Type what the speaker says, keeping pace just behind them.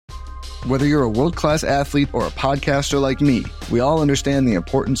Whether you're a world-class athlete or a podcaster like me, we all understand the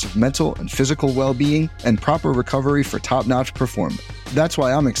importance of mental and physical well-being and proper recovery for top-notch performance. That's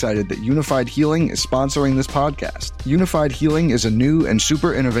why I'm excited that Unified Healing is sponsoring this podcast. Unified Healing is a new and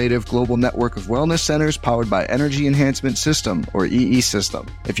super innovative global network of wellness centers powered by Energy Enhancement System, or EE System.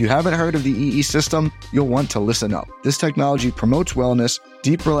 If you haven't heard of the EE System, you'll want to listen up. This technology promotes wellness,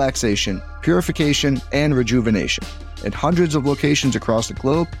 deep relaxation, purification, and rejuvenation. In hundreds of locations across the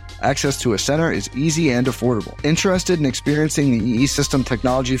globe, access to a center is easy and affordable. Interested in experiencing the EE System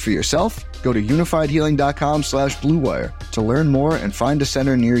technology for yourself? Go to unifiedhealing.com/bluewire to learn more and find a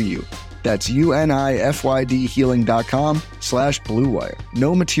center near you. That's unifydhealing.com/bluewire.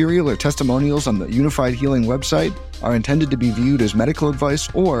 No material or testimonials on the Unified Healing website are intended to be viewed as medical advice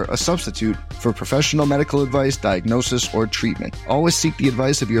or a substitute for professional medical advice, diagnosis, or treatment. Always seek the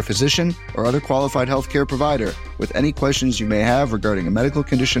advice of your physician or other qualified healthcare provider with any questions you may have regarding a medical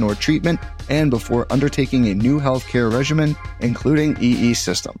condition or treatment and before undertaking a new healthcare regimen, including EE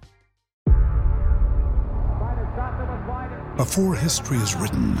System. Before history is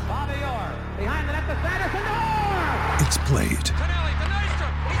written, it's played.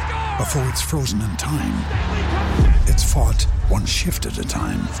 Before it's frozen in time, it's fought one shift at a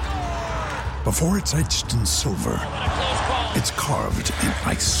time. Before it's etched in silver, it's carved in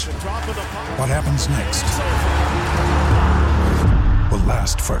ice. What happens next will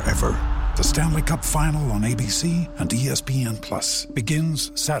last forever. The Stanley Cup Final on ABC and ESPN Plus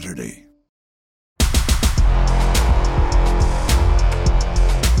begins Saturday.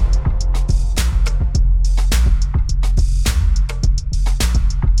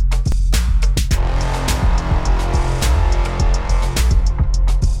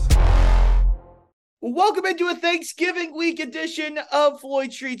 Welcome into a Thanksgiving week edition of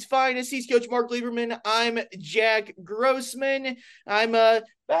Floyd Street's Finest. He's Coach Mark Lieberman. I'm Jack Grossman. I'm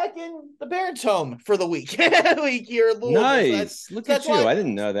back in the parents' home for the week. Week here in Louisville. Nice. Look at you. I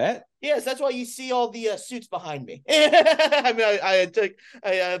didn't know that. Yes, that's why you see all the suits behind me. I mean,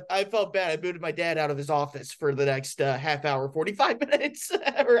 I felt bad. I booted my dad out of his office for the next half hour, 45 minutes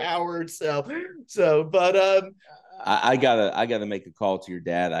or hour or so. But I gotta make a call to your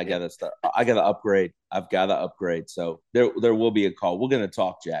dad. I gotta upgrade. I've gotta upgrade. So there will be a call. We're gonna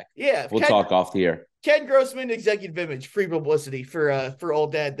talk, Jack. Yeah, we'll talk off the air. Ken Grossman, executive image, free publicity for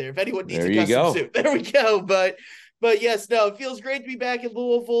old dad there. If anyone needs a custom suit, there we go. But yes, no, it feels great to be back in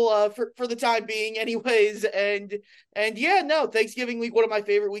Louisville for the time being, anyways. And yeah, no, Thanksgiving week, one of my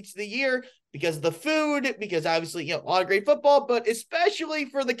favorite weeks of the year because of the food, because obviously a lot of great football, but especially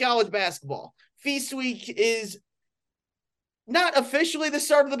for the college basketball. Feast week is not officially the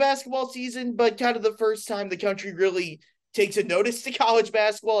start of the basketball season, but kind of the first time the country really takes a notice to college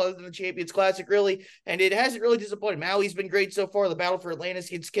basketball other than the Champions Classic, really. And it hasn't really disappointed. Maui's been great so far. The battle for Atlantis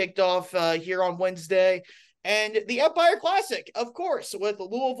gets kicked off here on Wednesday. And the Empire Classic, of course, with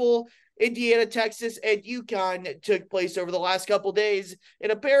Louisville, Indiana, Texas, and UConn took place over the last couple days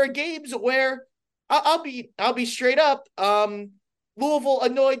in a pair of games where I'll be straight up. Louisville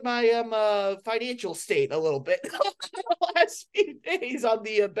annoyed my financial state a little bit the last few days on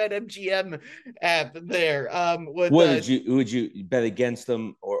the BetMGM app there. Would you bet against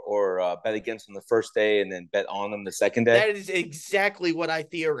them or bet against them the first day and then bet on them the second day? That is exactly what I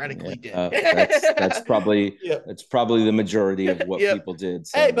theoretically did. That's probably the majority of what people did.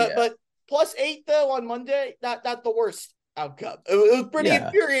 So, hey, but +8 though on Monday, not the worst outcome. It was pretty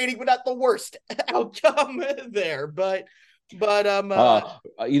infuriating, but not the worst outcome there. But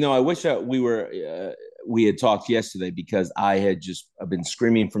I wish we had talked yesterday because I've been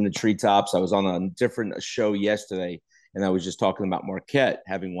screaming from the treetops. I was on a different show yesterday and I was just talking about Marquette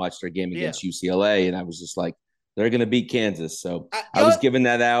having watched their game against UCLA. And I was just like, they're going to beat Kansas. So I was giving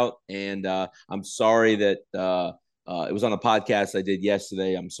that out. And I'm sorry that it was on a podcast I did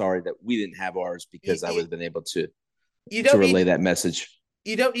yesterday. I'm sorry that we didn't have ours because I would have been able to relay that message.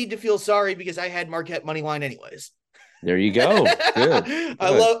 You don't need to feel sorry because I had Marquette money line anyways. There you go. Good.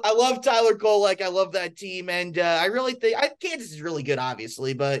 I love Tyler Kolek. I love that team, and I really think Kansas is really good,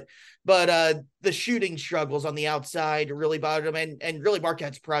 obviously, but the shooting struggles on the outside really bothered them, and really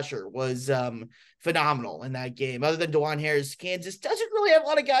Marquette's pressure was phenomenal in that game. Other than DeJuan Harris, Kansas doesn't really have a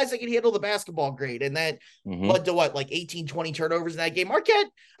lot of guys that can handle the basketball great, and that led to 18, 20 turnovers in that game.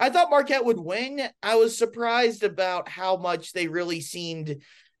 I thought Marquette would win. I was surprised about how much they really seemed.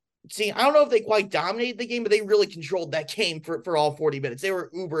 I don't know if they quite dominated the game, but they really controlled that game for all 40 minutes. They were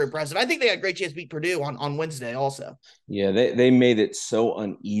uber impressive. I think they had a great chance to beat Purdue on Wednesday also. Yeah, they made it so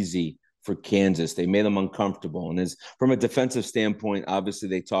uneasy for Kansas. They made them uncomfortable. And from a defensive standpoint, obviously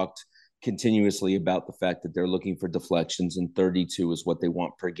they talked continuously about the fact that they're looking for deflections, and 32 is what they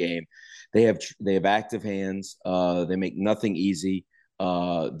want per game. They have active hands. They make nothing easy.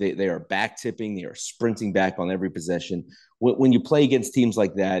 They are back tipping. They are sprinting back on every possession. When you play against teams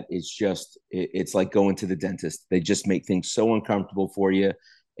like that, it's like going to the dentist. They just make things so uncomfortable for you,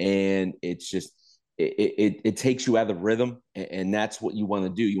 and it takes you out of rhythm, and that's what you want to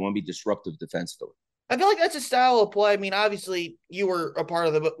do. You want to be disruptive defensively. I feel like that's a style of play. I mean, obviously, you were a part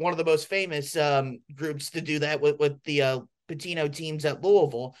of one of the most famous groups to do that with the Patino teams at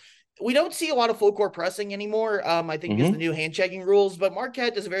Louisville. We don't see a lot of full court pressing anymore. I think because the new hand checking rules, but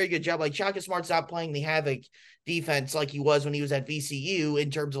Marquette does a very good job. Like Shaka Smart's not playing the havoc defense like he was when he was at VCU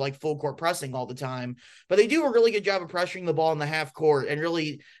in terms of like full court pressing all the time. But they do a really good job of pressuring the ball in the half court and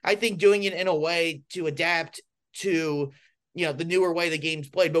really, I think, doing it in a way to adapt to, the newer way the game's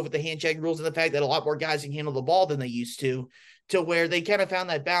played, both with the hand checking rules and the fact that a lot more guys can handle the ball than they used to where they kind of found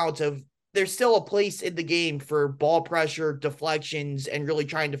that balance of there's still a place in the game for ball pressure, deflections, and really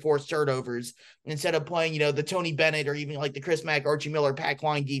trying to force turnovers instead of playing, the Tony Bennett or even like the Chris Mack, Archie Miller pack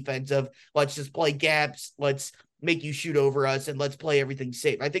line defense of let's just play gaps, let's make you shoot over us, and let's play everything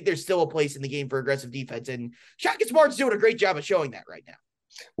safe. I think there's still a place in the game for aggressive defense, and Shaka Smart's doing a great job of showing that right now.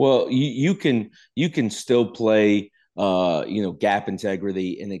 Well, you can still play gap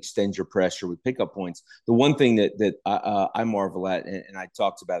integrity and extend your pressure with pickup points. The one thing that I marvel at, and I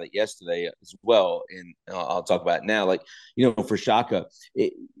talked about it yesterday as well, and I'll talk about it now. Like, for Shaka,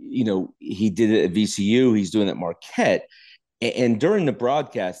 he did it at VCU. He's doing it at Marquette. And during the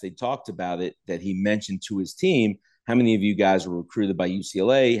broadcast, they talked about it, that he mentioned to his team, how many of you guys were recruited by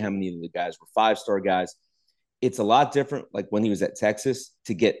UCLA? How many of the guys were 5-star guys? It's a lot different, like when he was at Texas,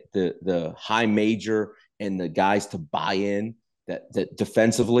 to get the high major and the guys to buy in that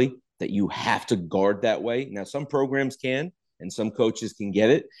defensively, that you have to guard that way. Now, some programs can, and some coaches can get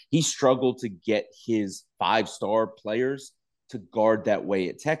it. He struggled to get his 5-star players to guard that way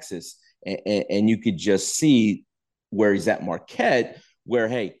at Texas. And you could just see where he's at Marquette, where,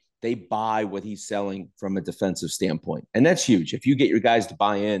 hey, they buy what he's selling from a defensive standpoint. And that's huge. If you get your guys to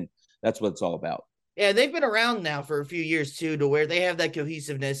buy in, that's what it's all about. Yeah, they've been around now for a few years, too, to where they have that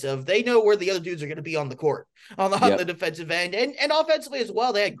cohesiveness of they know where the other dudes are going to be on the court, on the defensive end. And offensively as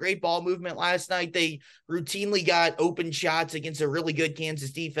well, they had great ball movement last night. They routinely got open shots against a really good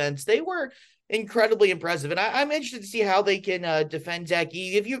Kansas defense. They were incredibly impressive. And I'm interested to see how they can defend Zach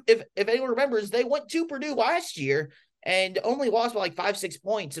Edey. If anyone remembers, they went to Purdue last year and only lost by like 5-6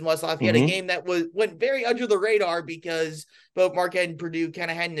 points in West Lafayette, a game that went very under the radar because both Marquette and Purdue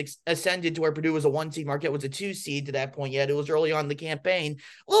kind of hadn't ascended to where Purdue was a 1 seed, Marquette was a 2 seed to that point yet. It was early on in the campaign,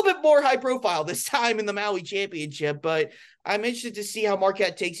 a little bit more high profile this time in the Maui Championship, but I'm interested to see how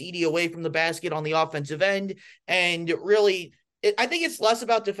Marquette takes Edey away from the basket on the offensive end and really I think it's less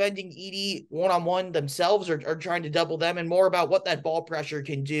about defending Edey one-on-one themselves or trying to double them and more about what that ball pressure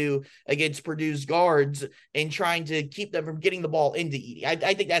can do against Purdue's guards and trying to keep them from getting the ball into Edey.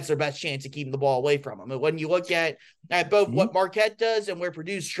 I think that's their best chance of keeping the ball away from them. And when you look at both what Marquette does and where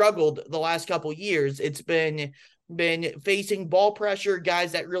Purdue struggled the last couple of years, it's been facing ball pressure,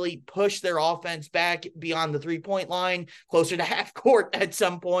 guys that really push their offense back beyond the 3-point line, closer to half court at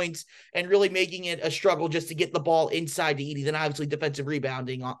some points, and really making it a struggle just to get the ball inside to Edey. Then obviously defensive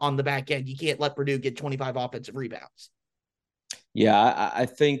rebounding on the back end. You can't let Purdue get 25 offensive rebounds. Yeah, I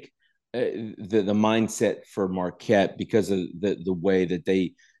think the mindset for Marquette, because of the way that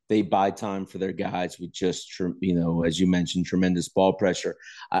they buy time for their guys with just, as you mentioned, tremendous ball pressure.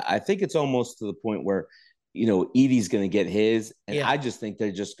 I think it's almost to the point where, Edey's going to get his. And I just think they're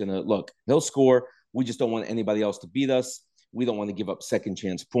just going to look, they'll score. We just don't want anybody else to beat us. We don't want to give up second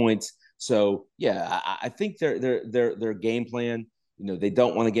chance points. So I think their game plan, they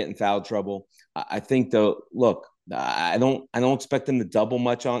don't want to get in foul trouble. I think though, look, I don't expect them to double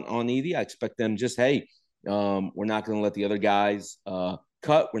much on Edey. I expect them just, hey, we're not going to let the other guys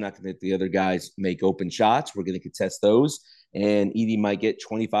cut. We're not going to let the other guys make open shots. We're going to contest those. And Edey might get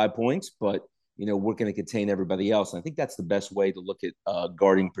 25 points, but we're going to contain everybody else. And I think that's the best way to look at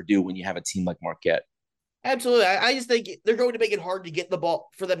guarding Purdue when you have a team like Marquette. Absolutely. I just think they're going to make it hard to get the ball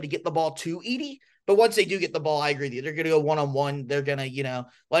for them to get the ball to Edey. But once they do get the ball, I agree with you. They're going to go one-on-one. They're going to,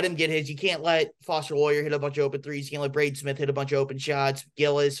 let him get his. You can't let Foster Loyer hit a bunch of open threes. You can't let Braden Smith hit a bunch of open shots.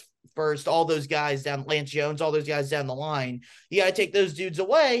 Gillis first, all those guys down, Lance Jones, all those guys down the line. You got to take those dudes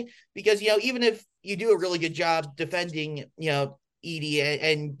away because, even if you do a really good job defending, Edey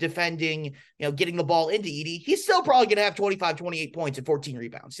and defending, getting the ball into Edey, he's still probably going to have 25, 28 points and 14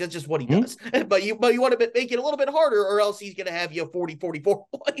 rebounds. That's just what he does. But you want to make it a little bit harder or else he's going to have 40, 44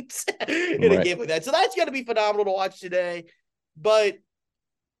 points in a game like that. So that's going to be phenomenal to watch today. But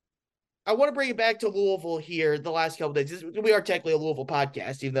I want to bring it back to Louisville here the last couple of days. We are technically a Louisville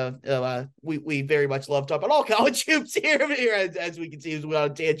podcast, even though we very much love talking about all college hoops here as we can see, as we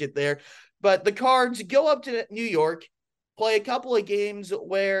on a tangent there. But the Cards go up to New York, play a couple of games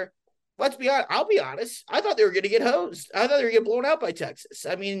where, let's be honest, I'll be honest, I thought they were going to get hosed. I thought they were going to get blown out by Texas.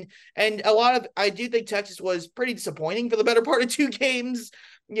 I mean, and I do think Texas was pretty disappointing for the better part of two games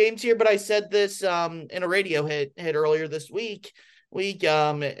here. But I said this in a radio hit earlier this week. And we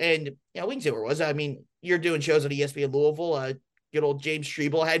can see where it was. I mean, you're doing shows on ESPN Louisville. Good old James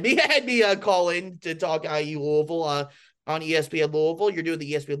Strebel had me call in to talk IU Louisville on ESPN Louisville. You're doing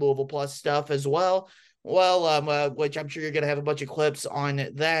the ESPN Louisville Plus stuff as well. Well, which I'm sure you're going to have a bunch of clips on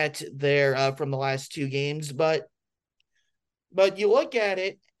that there from the last two games. But you look at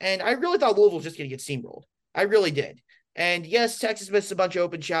it, and I really thought Louisville was just going to get steamrolled. I really did. And yes, Texas missed a bunch of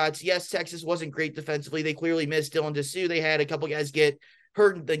open shots. Yes, Texas wasn't great defensively. They clearly missed Dylan Dessou. They had a couple guys get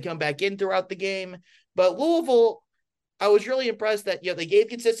hurt and then come back in throughout the game. But Louisville, I was really impressed that, they gave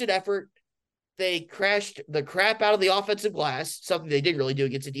consistent effort. They crashed the crap out of the offensive glass, something they didn't really do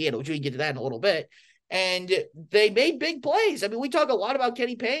against Indiana, which we can get to that in a little bit. And they made big plays. I mean, we talk a lot about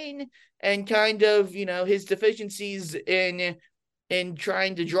Kenny Payne and kind of, his deficiencies in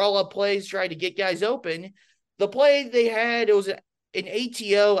trying to draw up plays, trying to get guys open. The play they had, it was an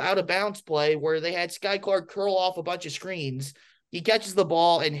ATO out of bounds play where they had Sky Clark curl off a bunch of screens. He catches the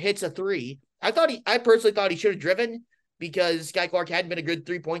ball and hits a three. I personally thought he should have driven because Sky Clark hadn't been a good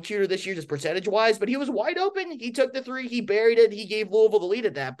 3-point shooter this year, just percentage wise, but he was wide open. He took the three, he buried it. He gave Louisville the lead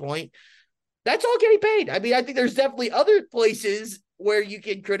at that point. That's all Kenny Payne. I mean, I think there's definitely other places where you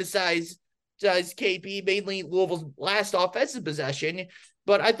can criticize KP, mainly Louisville's last offensive possession.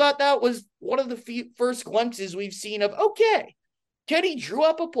 But I thought that was one of the first glimpses we've seen of, okay, Kenny drew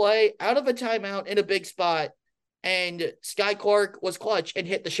up a play out of a timeout in a big spot, and Sky Clark was clutch and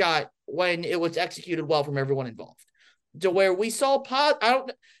hit the shot when it was executed well from everyone involved. To where we saw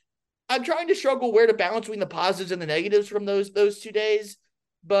I'm trying to struggle where to balance between the positives and the negatives from those 2 days.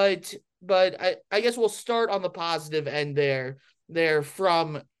 But I guess we'll start on the positive end there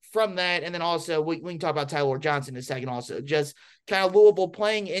from that. And then also we can talk about Tyler Johnson in a second also. Just kind of Louisville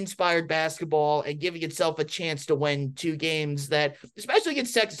playing inspired basketball and giving itself a chance to win two games that, especially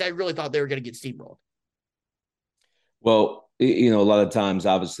against Texas, I really thought they were going to get steamrolled. Well, a lot of times,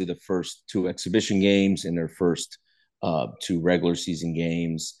 obviously, the first two exhibition games and their first two regular season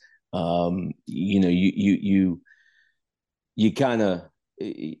games, you kind of,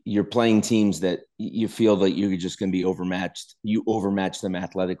 you're playing teams that you feel that you're just going to be overmatched. You overmatch them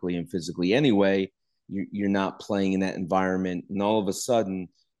athletically and physically anyway. You're not playing in that environment, and all of a sudden,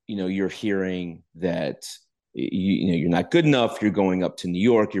 you're hearing that you're not good enough. You're going up to New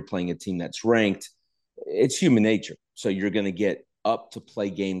York. You're playing a team that's ranked. It's human nature. So you're going to get up to play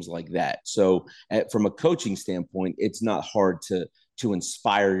games like that. So from a coaching standpoint, it's not hard to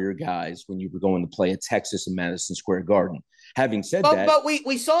inspire your guys when you were going to play at Texas in Madison Square Garden. Having said that, but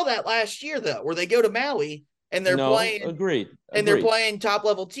we saw that last year though, where they go to Maui and they're playing. Agreed. And they're playing top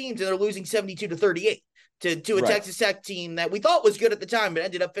level teams and they're losing 72-38 to a Texas Tech team that we thought was good at the time, but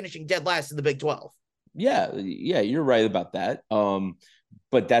ended up finishing dead last in the Big 12. Yeah, you're right about that.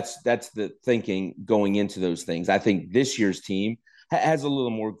 But that's the thinking going into those things. I think this year's team has a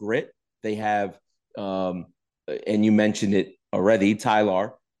little more grit. They have, and you mentioned it already,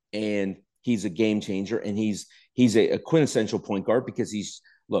 Tyler, and he's a game changer, and he's a quintessential point guard because he's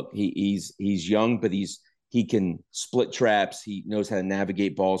young, but he can split traps. He knows how to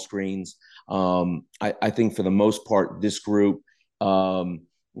navigate ball screens. I think for the most part, this group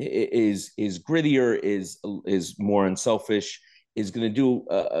is grittier, is more unselfish, is going to do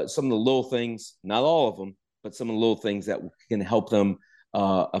some of the little things, not all of them, but some of the little things that can help them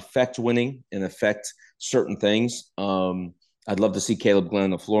affect winning and affect certain things. I'd love to see Caleb Glenn on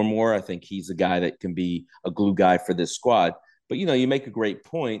the floor more. I think he's a guy that can be a glue guy for this squad. But, you make a great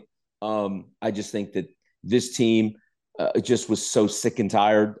point. I just think that this team just was so sick and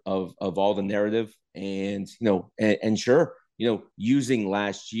tired of all the narrative and, sure, using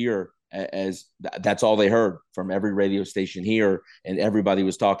last year as that's all they heard from every radio station here. And everybody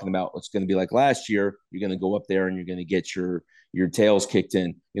was talking about what's going to be like last year. You're going to go up there and you're going to get your tails kicked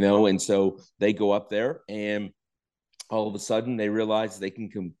in, and so they go up there and all of a sudden they realize they can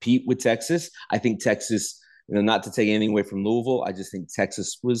compete with Texas. I think Texas, not to take anything away from Louisville, I just think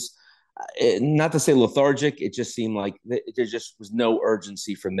Texas was, not to say lethargic, it just seemed like there just was no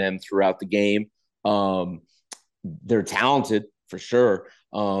urgency from them throughout the game. They're talented for sure.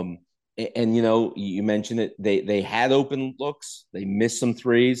 And you mentioned it, they had open looks, they missed some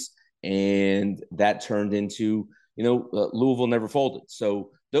threes, and that turned into, Louisville never folded.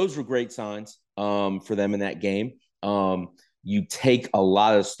 So those were great signs for them in that game. You take a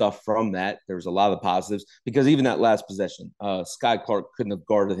lot of stuff from that. There's a lot of positives because even that last possession, Sky Clark couldn't have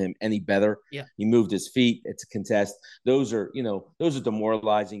guarded him any better. Yeah. He moved his feet. It's a contest. Those are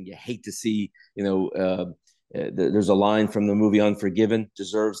demoralizing. You hate to see, there's a line from the movie Unforgiven.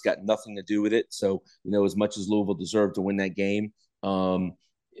 Deserves got nothing to do with it. So, as much as Louisville deserved to win that game,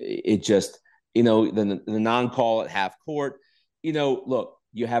 it just, the non-call at half court, look,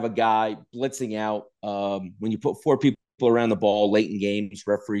 you have a guy blitzing out. When you put 4 people around the ball late in games,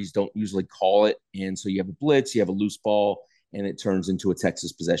 referees don't usually call it. And so you have a blitz, you have a loose ball, and it turns into a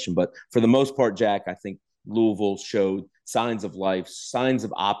Texas possession. But for the most part, Jack, I think Louisville showed signs of life, signs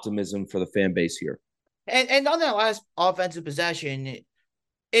of optimism for the fan base here. And on that last offensive possession,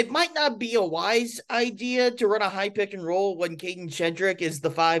 it might not be a wise idea to run a high pick and roll when Caden Shedrick is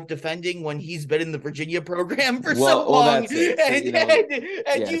the 5 defending when he's been in the Virginia program for so long. That's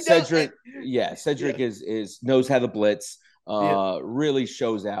it. Cedric is knows how to blitz. Really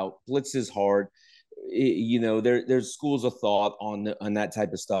shows out. Blitz is hard. There's schools of thought on that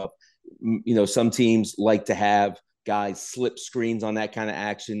type of stuff. Some teams like to have guys slip screens on that kind of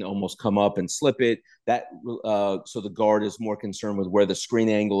action, almost come up and slip it. That so the guard is more concerned with where the screen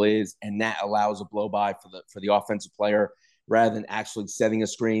angle is, and that allows a blow by for the offensive player rather than actually setting a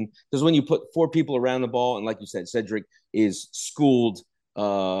screen. Because when you put 4 people around the ball, and like you said, Cedric is schooled.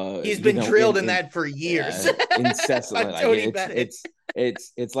 He's been drilled in that for years, incessantly.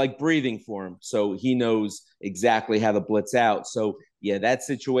 It's like breathing for him, so he knows exactly how to blitz out. So yeah, that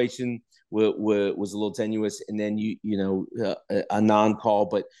situation was a little tenuous, and then a non-call,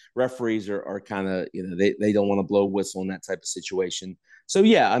 but referees are kind of they don't want to blow a whistle in that type of situation. So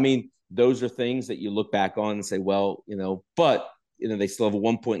yeah, I mean those are things that you look back on and say, well, but they still have a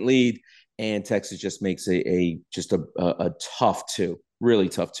 1-point lead, and Texas just makes a tough 2, really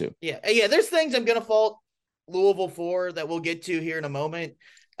tough 2. Yeah. There's things I'm gonna fault Louisville for that we'll get to here in a moment.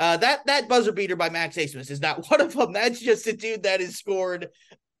 That buzzer beater by Max Asmus is not one of them. That's just a dude that has scored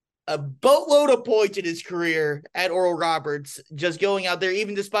a boatload of points in his career at Oral Roberts, just going out there,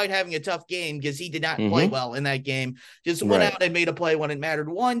 even despite having a tough game, because he did not play well in that game. Just went out and made a play when it mattered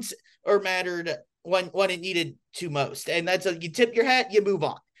once, or mattered when it needed to most. And that's you tip your hat, you move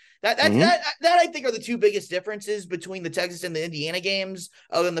on. That I think are the 2 biggest differences between the Texas and the Indiana games,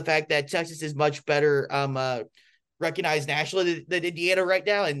 other than the fact that Texas is much better recognized nationally than Indiana right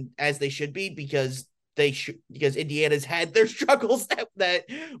now, and as they should be, because Indiana's had their struggles that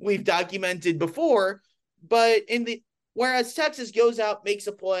we've documented before. But whereas Texas goes out, makes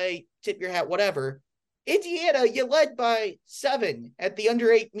a play, tip your hat, whatever. Indiana, you led by 7 at the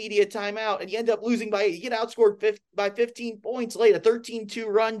under 8 media timeout, and you end up losing by 8. You get outscored by 15 points late, a 13-2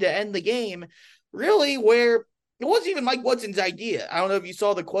 run to end the game. Really, where it wasn't even Mike Woodson's idea. I don't know if you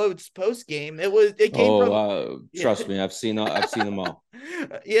saw the quotes post game. It came from. Trust me, I've seen them all.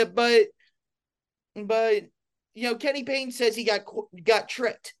 Yeah, but Kenny Payne says he got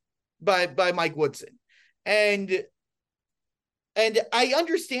tricked by Mike Woodson, and I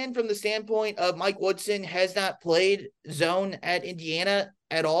understand from the standpoint of Mike Woodson has not played zone at Indiana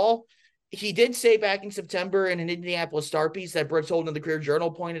at all. He did say back in September in an Indianapolis Star piece that Brooks Holden of the Career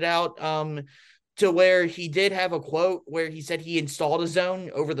Journal pointed out, to where he did have a quote where he said he installed a zone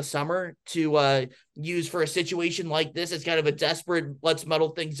over the summer to use for a situation like this. It's kind of a desperate, let's muddle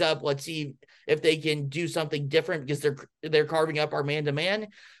things up. Let's see if they can do something different, because they're carving up our man-to-man.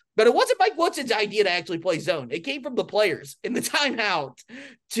 But it wasn't Mike Woodson's idea to actually play zone. It came from the players in the timeout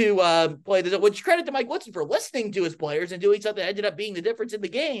to play the zone, which credit to Mike Woodson for listening to his players and doing something that ended up being the difference in the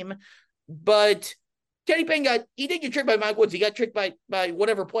game. But Kenny Payne he did get tricked by Mike Woods. He got tricked by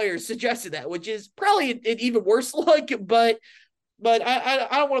whatever players suggested that, which is probably an even worse look. But I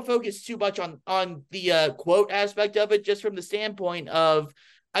don't want to focus too much on the quote aspect of it, just from the standpoint of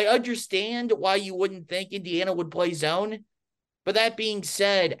I understand why you wouldn't think Indiana would play zone. But that being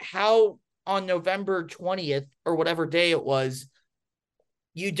said, how on November 20th or whatever day it was,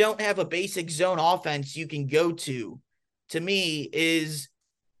 you don't have a basic zone offense you can go to me is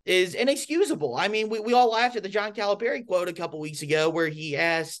inexcusable. I mean, we all laughed at the John Calipari quote a couple weeks ago where he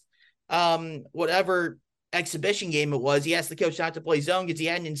asked whatever exhibition game it was, he asked the coach not to play zone because he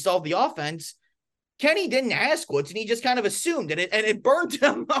hadn't installed the offense. Kenny didn't ask Woodson. He just kind of assumed it burned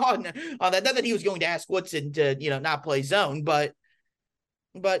him on that. Not that he was going to ask Woodson to, not play zone, but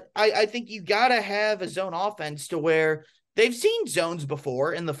I think you got to have a zone offense to where they've seen zones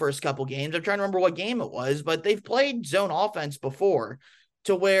before in the first couple games. I'm trying to remember what game it was, but they've played zone offense before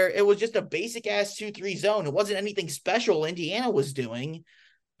to where it was just a basic ass 2-3 zone. It wasn't anything special Indiana was doing,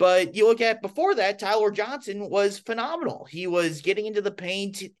 But you look at before that, Tyler Johnson was phenomenal. He was getting into the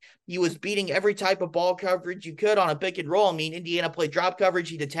paint. He was beating every type of ball coverage you could on a pick and roll. I mean, Indiana played drop coverage.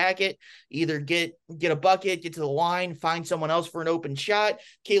 He'd attack it, either get a bucket, get to the line, find someone else for an open shot.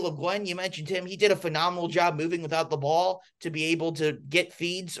 Caleb Glenn, you mentioned him. He did a phenomenal job moving without the ball to be able to get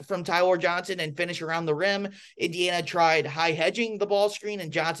feeds from Tyler Johnson and finish around the rim. Indiana tried high hedging the ball screen,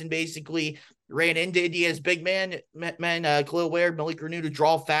 and Johnson basically ran into Indiana's big men, Khalil Ware, Malik Renew, to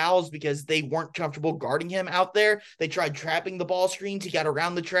draw fouls because they weren't comfortable guarding him out there. They tried trapping the ball screens. He got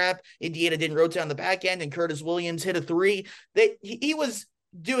around the trap. Indiana didn't rotate on the back end, and Curtis Williams hit a three. He was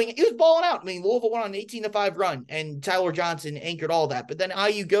balling out. I mean, Louisville went on an 18-5 run, and Tyler Johnson anchored all that. But then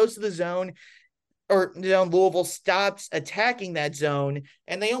IU goes to the zone, Louisville stops attacking that zone,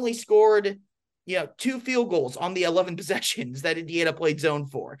 and they only scored 2 field goals on the 11 possessions that Indiana played zone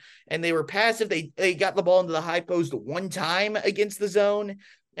for. And they were passive. They got the ball into the high post one time against the zone,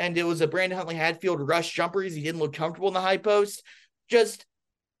 and it was a Brandon Huntley Hatfield rush jumper because he didn't look comfortable in the high post. Just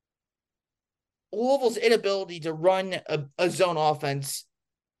Louisville's inability to run a zone offense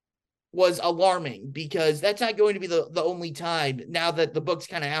was alarming, because that's not going to be the only time, now that the book's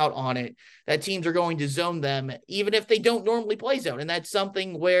kind of out on it, that teams are going to zone them, even if they don't normally play zone. And that's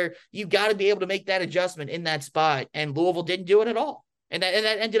something where you got to be able to make that adjustment in that spot. And Louisville didn't do it at all. And that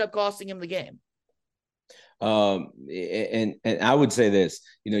ended up costing him the game. And I would say this,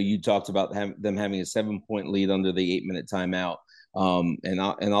 you talked about them having a 7-point lead under the 8-minute timeout. And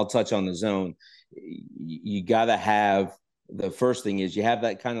I'll touch on the zone. You got to have, the first thing is you have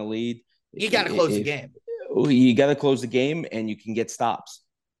that kind of lead. You got to close the game. You got to close the game, and you can get stops.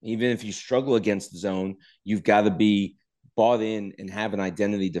 Even if you struggle against the zone, you've got to be bought in and have an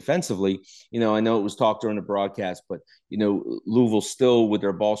identity defensively. I know it was talked during the broadcast, but, Louisville still with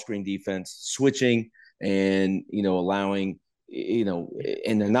their ball screen defense, switching and, allowing,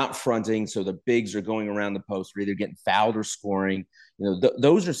 and they're not fronting. So the bigs are going around the post. They're either getting fouled or scoring.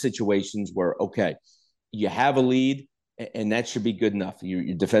 Those are situations where, okay, you have a lead, and that should be good enough.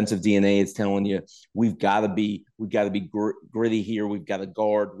 Your defensive DNA is telling you we've got to be gritty here. We've got to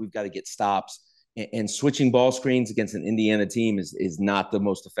guard. We've got to get stops. And switching ball screens against an Indiana team is not the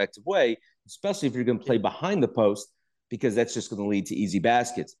most effective way, especially if you're going to play behind the post, because that's just going to lead to easy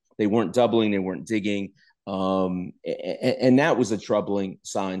baskets. They weren't doubling. They weren't digging. And that was a troubling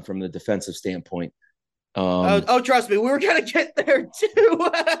sign from the defensive standpoint. Trust me, we were gonna get there too.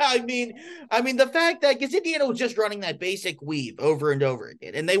 I mean, the fact that, because Indiana was just running that basic weave over and over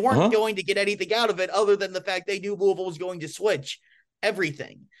again, and they weren't going to get anything out of it other than the fact they knew Louisville was going to switch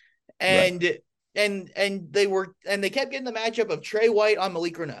everything, and right. and they kept getting the matchup of Trey White on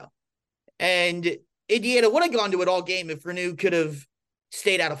Malik Reneau, and Indiana would have gone to it all game if Reneau could have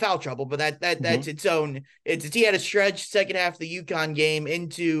stayed out of foul trouble, but that's its own. He had a stretch second half of the UConn game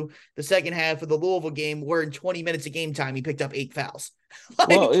into the second half of the Louisville game where in 20 minutes of game time he picked up 8 fouls.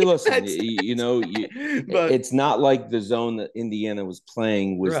 Listen, it's not like the zone that Indiana was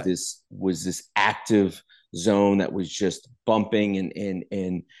playing was right. this active zone that was just bumping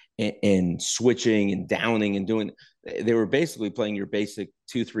and switching and downing and doing. They were basically playing your basic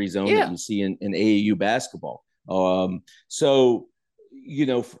 2-3 zone that you see in AAU basketball. So.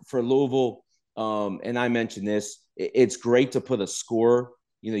 For Louisville, and I mentioned this, it's great to put a scorer.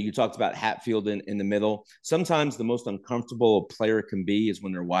 You talked about Hatfield in the middle. Sometimes the most uncomfortable a player can be is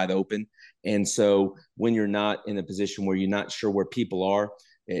when they're wide open. And so when you're not in a position where you're not sure where people are,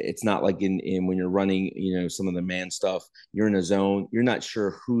 it's not like in when you're running, some of the man stuff, you're in a zone, you're not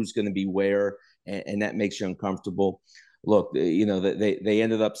sure who's going to be where, and that makes you uncomfortable. Look, they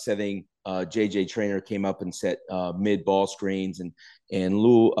ended up setting JJ Traynor came up and set mid ball screens, and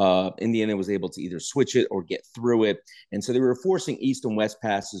Indiana was able to either switch it or get through it. And so they were forcing east and west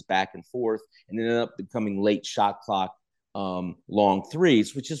passes back and forth, and ended up becoming late shot clock long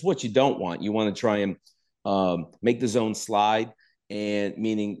threes, which is what you don't want. You want to try and make the zone slide, and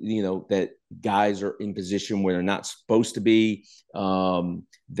meaning, that guys are in position where they're not supposed to be,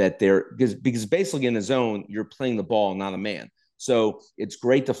 that they're because basically in the zone, you're playing the ball, not a man. So it's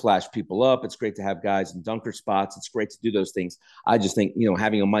great to flash people up. It's great to have guys in dunker spots. It's great to do those things. I just think,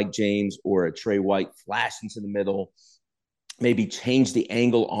 having a Mike James or a Trey White flash into the middle, maybe change the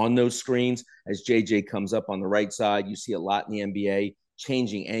angle on those screens as JJ comes up on the right side. You see a lot in the NBA,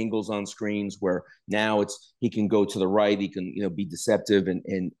 changing angles on screens where now he can go to the right. He can, be deceptive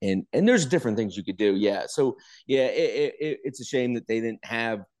and there's different things you could do. Yeah. So yeah, it's a shame that they didn't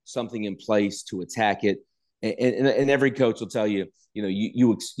have something in place to attack it. And every coach will tell you,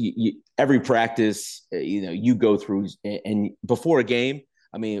 you every practice, you go through, and before a game,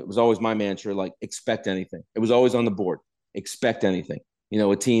 I mean, it was always my mantra, like, expect anything. It was always on the board. Expect anything.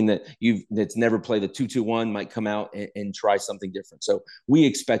 a team that's never played the 2-2-1 might come out and try something different. So we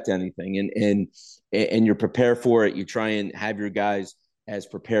expect anything, and you're prepared for it. You try and have your guys as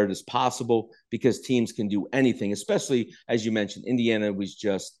prepared as possible because teams can do anything, especially as you mentioned, Indiana was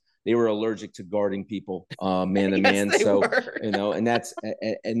they were allergic to guarding people man to man. So, and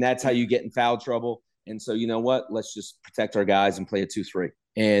that's how you get in foul trouble. And so, you know what, let's just protect our guys and play a 2-3.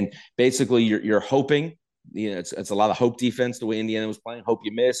 And basically you're hoping, it's a lot of hope defense, the way Indiana was playing. Hope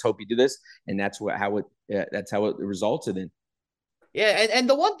you miss, hope you do this. And that's how it resulted in. Yeah. And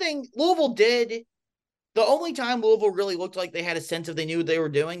the one thing Louisville did, the only time Louisville really looked like they had a sense of they knew what they were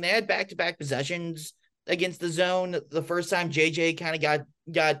doing, they had back-to-back possessions against the zone. The first time JJ kind of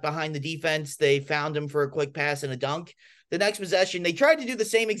got behind the defense, they found him for a quick pass and a dunk. The next possession, they tried to do the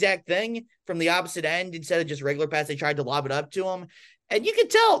same exact thing from the opposite end. Instead of just regular pass, they tried to lob it up to him. And you could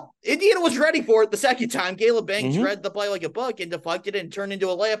tell Indiana was ready for it the second time. Caleb Banks read the play like a book and deflected it and turned into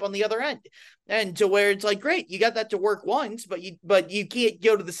a layup on the other end. And to where it's like, great, you got that to work once, but you can't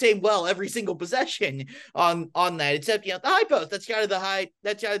go to the same well every single possession on that, except, the high post. That's kind of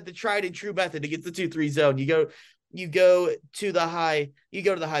the tried and true method against the 2-3 zone. You go to the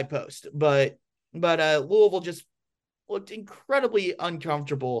high post. But Louisville just looked incredibly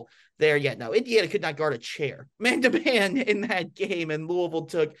uncomfortable there yet. Now, Indiana could not guard a chair man-to-man in that game, and Louisville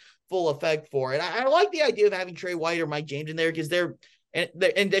took full effect for it. I like the idea of having Trey White or Mike James in there because they're, in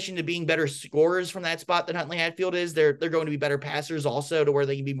addition to being better scorers from that spot than Huntley Hatfield is, they're going to be better passers also, to where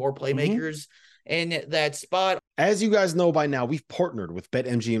they can be more playmakers in that spot. As you guys know by now, we've partnered with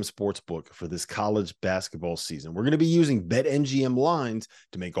BetMGM Sportsbook for this college basketball season. We're going to be using BetMGM lines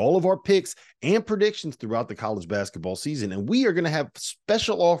to make all of our picks and predictions throughout the college basketball season. And we are going to have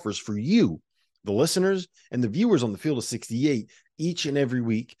special offers for you, the listeners and the viewers on the Field of 68 each and every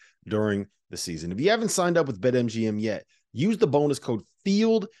week during the season. If you haven't signed up with BetMGM yet, use the bonus code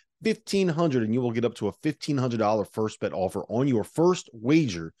FIELD1500 and you will get up to a $1,500 first bet offer on your first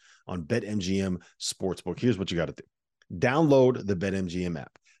wager on BetMGM Sportsbook. Here's what you got to do. Download the BetMGM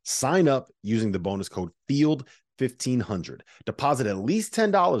app. Sign up using the bonus code FIELD1500. Deposit at least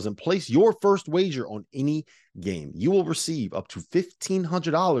 $10 and place your first wager on any game. You will receive up to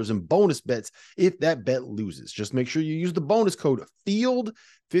 $1,500 in bonus bets if that bet loses. Just make sure you use the bonus code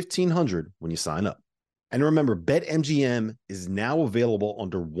FIELD1500 when you sign up. And remember, BetMGM is now available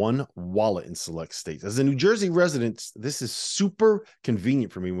under one wallet in select states. As a New Jersey resident, this is super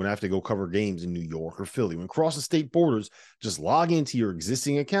convenient for me when I have to go cover games in New York or Philly. When crossing state borders, just log into your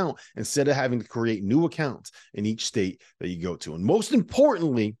existing account instead of having to create new accounts in each state that you go to. And most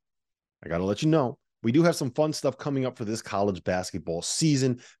importantly, I got to let you know, we do have some fun stuff coming up for this college basketball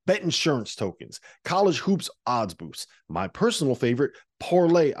season. Bet insurance tokens, college hoops odds boosts, my personal favorite,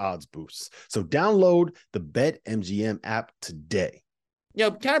 parlay odds boosts. So download the BetMGM app today.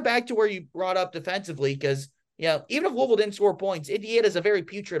 Kind of back to where you brought up defensively, because, even if Louisville didn't score points, Indiana is a very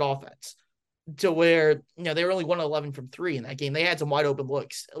putrid offense, to where, they were only 1-11 from 3 in that game. They had some wide open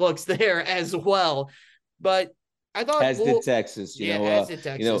looks there as well. But I thought did Texas,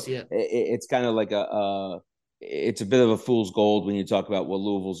 it's kind of like it's a bit of a fool's gold when you talk about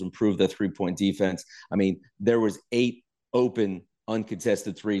Louisville's improved the 3-point defense. I mean, there was 8 open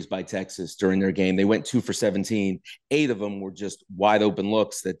uncontested threes by Texas during their game. They went 2 for 17. 8 of them were just wide open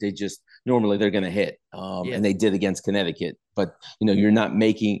looks that they just normally they're going to hit. And they did against Connecticut. But, you're not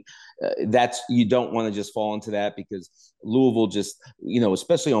making you don't want to just fall into that, because Louisville just,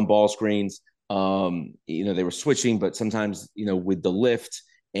 especially on ball screens, they were switching, but sometimes, with the lift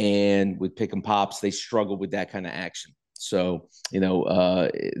and with pick and pops, they struggle with that kind of action. So,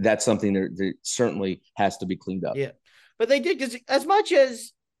 that's something that certainly has to be cleaned up. Yeah. But they did, because as much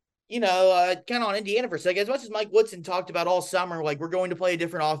as, kind of on Indiana for a second, as much as Mike Woodson talked about all summer, like, we're going to play a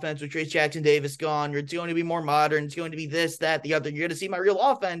different offense with Trace Jackson Davis gone, it's going to be more modern, it's going to be this, that, the other, you're going to see my real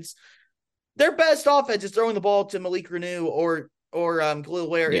offense. Their best offense is throwing the ball to Malik Renew or Khalil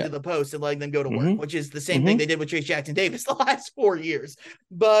Ware into the post and letting them go to work, which is the same thing they did with Trace Jackson Davis the last 4 years.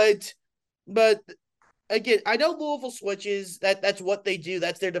 But again, I know Louisville switches, that's what they do.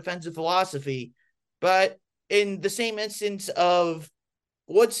 That's their defensive philosophy. But in the same instance of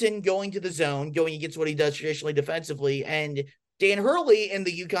Woodson going to the zone, going against what he does traditionally defensively, and Dan Hurley in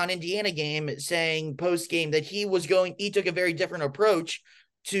the UConn Indiana game saying post-game that he took a very different approach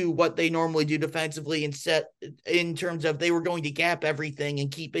to what they normally do defensively, and set in terms of they were going to gap everything and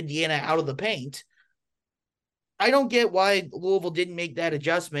keep Indiana out of the paint. I don't get why Louisville didn't make that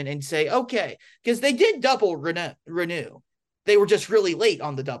adjustment and say, okay, because they did double Renew. They were just really late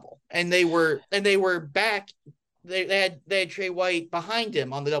on the double, and they were back. They had Trey White behind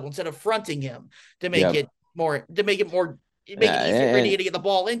him on the double instead of fronting him to make it more make it easier for Indiana to get the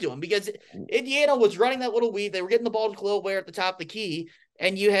ball into him, because Indiana was running that little weave. They were getting the ball to Khalil Ware at the top of the key,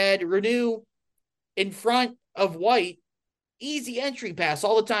 and you had Renew in front of White. Easy entry pass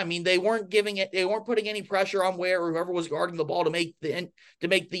all the time. I mean, they weren't putting any pressure on Ware or whoever was guarding the ball to make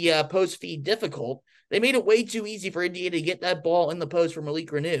the post feed difficult. They made it way too easy for Indiana to get that ball in the post for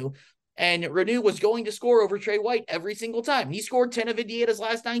Malik Renew. And Renew was going to score over Trey White every single time. He scored 10 of Indiana's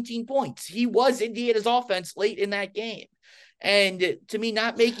last 19 points. He was Indiana's offense late in that game. And to me,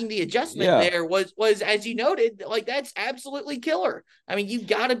 not making the adjustment there was, as you noted, like, that's absolutely killer. I mean, you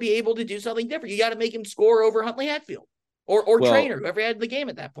got to be able to do something different. You got to make him score over Huntley Hatfield or Trainer, whoever had the game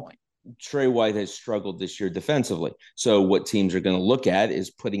at that point. Trey White has struggled this year defensively. So what teams are going to look at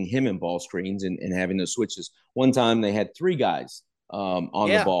is putting him in ball screens and having those switches. One time they had 3 guys on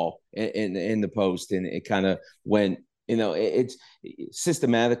the ball in the post, and it kind of went, it's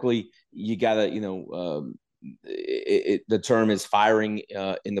systematically, you got to, the term is firing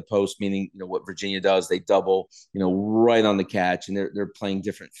in the post, meaning, what Virginia does, they double, right on the catch, and they're playing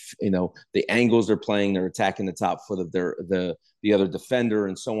different, the angles they're playing, they're attacking the top foot of the other defender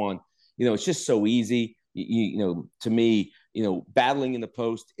and so on. It's just so easy. To me, battling in the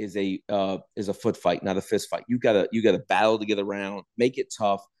post is a foot fight, not a fist fight. You gotta battle to get around, make it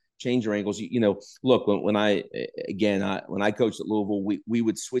tough, change your angles. Look, when I coached at Louisville, we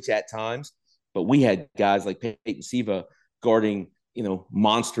would switch at times, but we had guys like Peyton Siva guarding,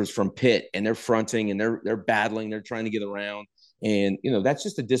 monsters from Pitt, and they're fronting and they're battling, they're trying to get around, and that's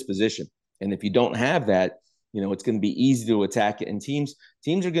just a disposition. And if you don't have that, it's going to be easy to attack it. And teams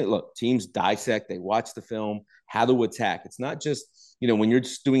are going to look, teams dissect, they watch the film, how to attack. It's not just, when you're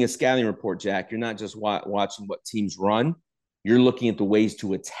just doing a scouting report, Jack, you're not just watching what teams run. You're looking at the ways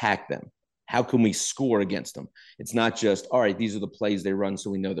to attack them. How can we score against them? It's not just, all right, these are the plays they run, so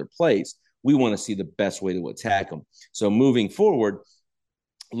we know their plays. We want to see the best way to attack them. So moving forward,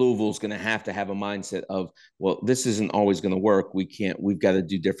 Louisville's going to have a mindset of, well, this isn't always going to work. We've got to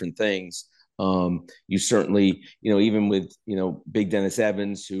do different things. You certainly, even with, Big Dennis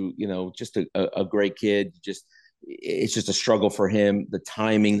Evans, who, just a great kid, it's just a struggle for him, the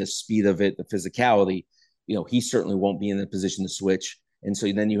timing, the speed of it, the physicality, he certainly won't be in a position to switch. And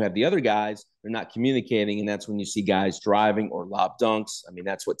so then you have the other guys, they're not communicating, and that's when you see guys driving or lob dunks. I mean,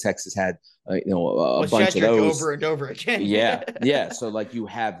 that's what Texas had, a bunch of those over and over again. Yeah. So like you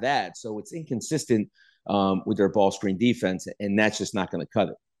have that. So it's inconsistent with their ball screen defense, and that's just not going to cut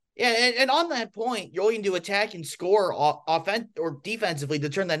it. Yeah, and on that point, you're looking to attack and score offense or defensively to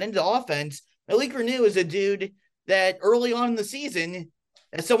turn that into offense. Malik Renew is a dude that early on in the season,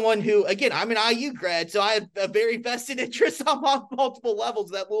 as someone who, again, I'm an IU grad, so I have a very vested interest on multiple levels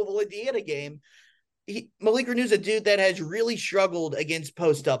of that Louisville, Indiana game. Malik Renew is a dude that has really struggled against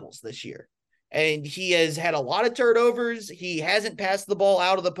post doubles this year. And he has had a lot of turnovers. He hasn't passed the ball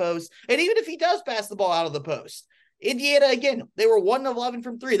out of the post. And even if he does pass the ball out of the post, Indiana, again, they were 1 of 11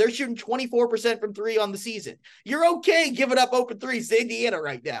 from 3. They're shooting 24% from 3 on the season. You're okay giving up open threes to Indiana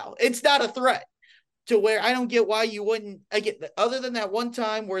right now. It's not a threat, to where I don't get why you wouldn't. Other than that one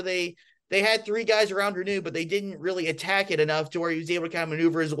time where they had 3 guys around Renew, but they didn't really attack it enough to where he was able to kind of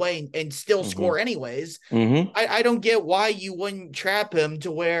maneuver his way and still score anyways. I don't get why you wouldn't trap him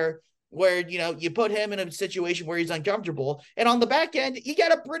to where you put him in a situation where he's uncomfortable. And on the back end, you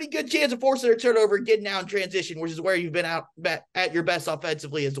got a pretty good chance of forcing a turnover, getting out in transition, which is where you've been out at your best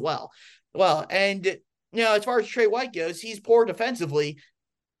offensively as well. And, as far as Trey White goes, he's poor defensively,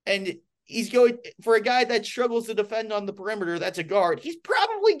 and he's going for a guy that struggles to defend on the perimeter. That's a guard. He's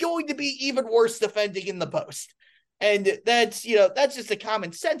probably going to be even worse defending in the post. And that's just a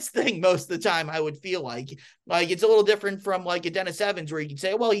common sense thing most of the time, I would feel like. Like, it's a little different from like a Dennis Evans, where you can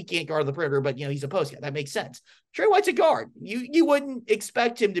say, well, he can't guard the perimeter, but he's a post guy. That makes sense. Trey White's a guard. You wouldn't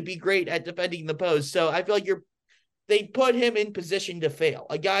expect him to be great at defending the post. So I feel like they put him in position to fail.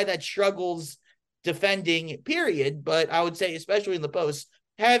 A guy that struggles defending, period. But I would say, especially in the post,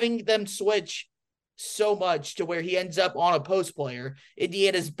 having them switch so much to where he ends up on a post player,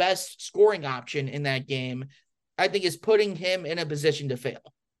 Indiana's best scoring option in that game, I think, is putting him in a position to fail,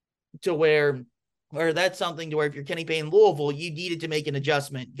 to where that's something to where if you're Kenny Payne Louisville, you needed to make an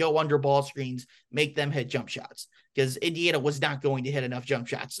adjustment, go under ball screens, make them hit jump shots, because Indiana was not going to hit enough jump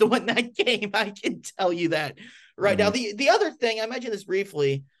shots to win that game. I can tell you that right now. The other thing, I mentioned this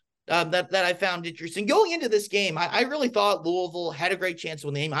briefly, that I found interesting going into this game, I really thought Louisville had a great chance to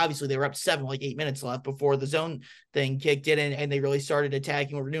win the game. Obviously, they were up 7, like 8 minutes left before the zone thing kicked in, and they really started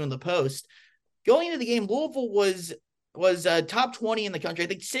attacking what we're doing in the post. Going into the game, Louisville was top 20 in the country, I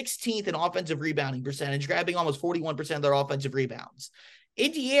think 16th in offensive rebounding percentage, grabbing almost 41% of their offensive rebounds.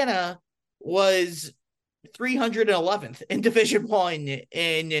 Indiana was 311th in Division One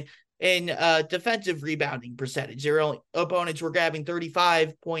in defensive rebounding percentage. Their only opponents were grabbing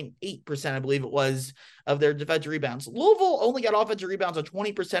 35.8%, I believe it was, of their defensive rebounds. Louisville only got offensive rebounds on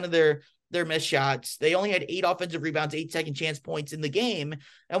 20% of their missed shots. They only had 8 offensive rebounds, 8 second chance points in the game.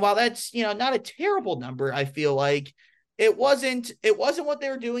 And while that's, not a terrible number, I feel like it wasn't what they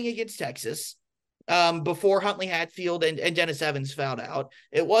were doing against Texas. Before Huntley Hatfield and Dennis Evans fouled out.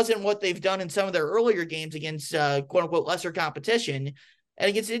 It wasn't what they've done in some of their earlier games against quote unquote lesser competition. And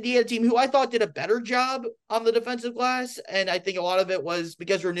against the Indiana team, who I thought did a better job on the defensive glass. And I think a lot of it was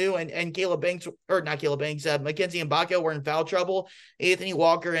because Renew and Caleb Banks, or not Caleb Banks, Mackenzie and Baco were in foul trouble. Anthony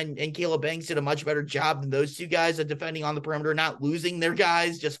Walker and Caleb Banks did a much better job than those two guys at defending on the perimeter, not losing their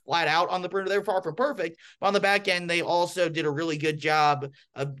guys just flat out on the perimeter. They're far from perfect. But on the back end, they also did a really good job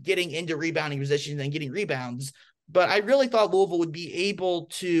of getting into rebounding positions and getting rebounds. But I really thought Louisville would be able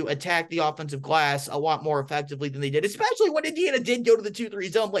to attack the offensive glass a lot more effectively than they did, especially when Indiana did go to the 2-3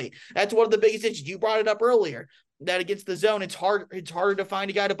 zone late. That's one of the biggest issues. You brought it up earlier, that against the zone, it's harder to find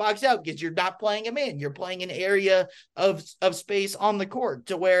a guy to box out because you're not playing him in. You're playing an area of space on the court,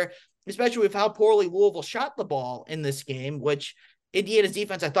 to where, especially with how poorly Louisville shot the ball in this game, which Indiana's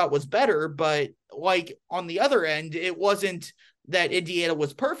defense I thought was better, but like on the other end, it wasn't that Indiana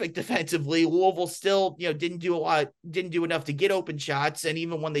was perfect defensively. Louisville still, didn't do enough to get open shots. And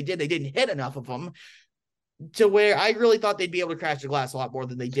even when they did, they didn't hit enough of them, to where I really thought they'd be able to crash the glass a lot more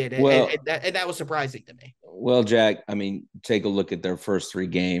than they did. Well, and that was surprising to me. Well, Jack, I mean, take a look at their first 3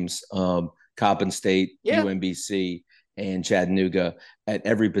 games, Coppin State, UMBC, and Chattanooga. At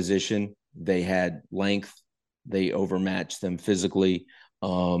every position, they had length. They overmatched them physically.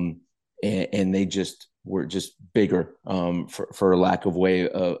 And they were just bigger, for a lack of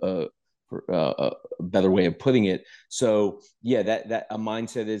a better way of putting it. So yeah, that a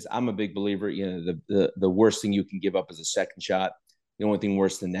mindset is, I'm a big believer. The worst thing you can give up is a second shot. The only thing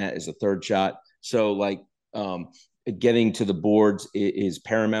worse than that is a third shot. So getting to the boards is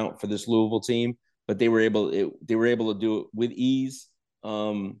paramount for this Louisville team. But they were able to do it with ease.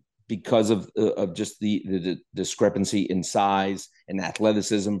 Because of just the discrepancy in size and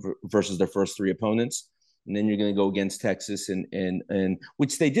athleticism versus their first 3 opponents. And then you're going to go against Texas and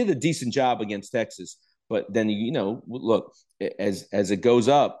which they did a decent job against Texas. But then, look, as it goes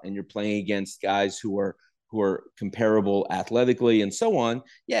up and you're playing against guys who are comparable athletically and so on,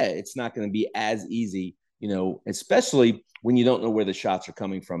 yeah, it's not going to be as easy, especially when you don't know where the shots are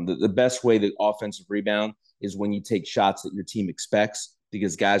coming from. The best way to offensive rebound is when you take shots that your team expects,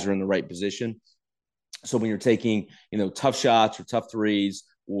 because guys are in the right position. So when you're taking, tough shots or tough threes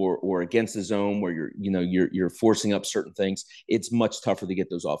or against the zone where you're forcing up certain things, it's much tougher to get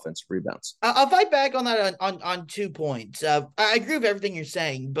those offensive rebounds. I'll fight back on that on 2 points. I agree with everything you're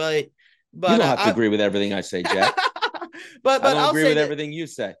saying, but you don't have to agree with everything I say, Jack. but I don't agree with everything you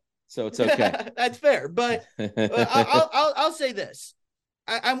say, so it's okay. That's fair. But I'll say this.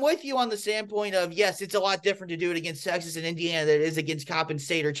 I'm with you on the standpoint of, yes, it's a lot different to do it against Texas and Indiana than it is against Coppin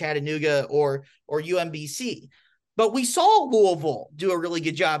State or Chattanooga or UMBC. But we saw Louisville do a really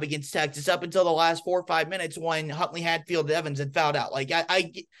good job against Texas up until the last 4 or 5 minutes when Huntley Hatfield and Evans had fouled out.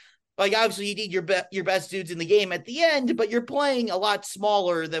 Obviously you need your best dudes in the game at the end, but you're playing a lot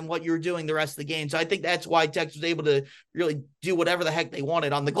smaller than what you were doing the rest of the game. So I think that's why Texas was able to really do whatever the heck they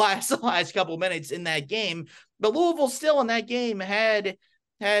wanted on the glass the last couple of minutes in that game. But Louisville still in that game had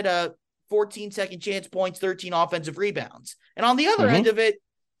 14 second chance points, 13 offensive rebounds. And on the other end of it,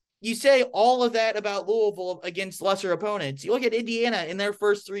 you say all of that about Louisville against lesser opponents. You look at Indiana in their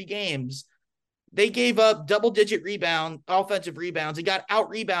first 3 games, they gave up double-digit offensive rebounds, and got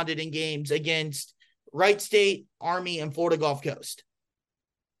out-rebounded in games against Wright State, Army, and Florida Gulf Coast.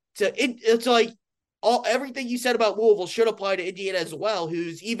 So it's like everything you said about Louisville should apply to Indiana as well,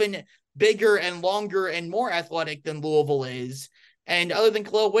 who's even bigger and longer and more athletic than Louisville is. And other than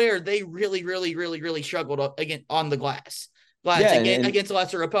Khalil Ware, they really, really, really, really struggled again on the glass against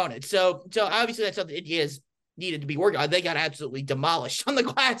lesser opponents. So obviously that's something Indiana's needed to be working on. They got absolutely demolished on the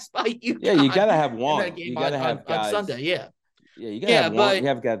glass by UConn. Yeah, you got to have one. You got to have guys on Sunday. Yeah. Yeah, you got to have one. You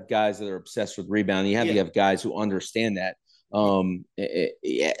have got guys that are obsessed with rebounding. You have to have guys who understand that.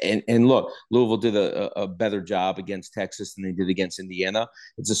 And look, Louisville did a better job against Texas than they did against Indiana.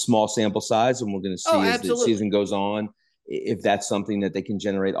 It's a small sample size, and we're going to see as the season goes on if that's something that they can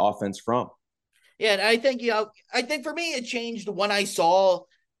generate offense from. Yeah, and I think for me it changed when I saw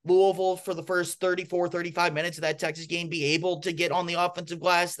Louisville for the first 34, 35 minutes of that Texas game be able to get on the offensive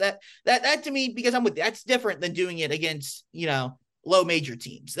glass. That to me, because that's different than doing it against, low major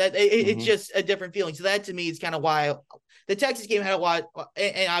teams. That it's just a different feeling. So that to me is kind of why the Texas game had a lot,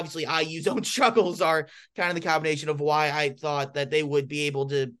 and obviously IU's own struggles are kind of the combination of why I thought that they would be able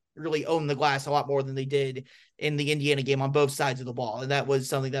to really own the glass a lot more than they did in the Indiana game on both sides of the ball. And that was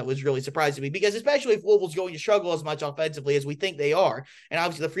something that was really surprising me, because especially if Louisville's going to struggle as much offensively as we think they are. And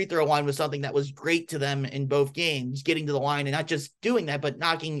obviously the free throw line was something that was great to them in both games, getting to the line and not just doing that, but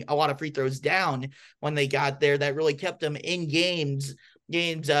knocking a lot of free throws down when they got there. That really kept them in games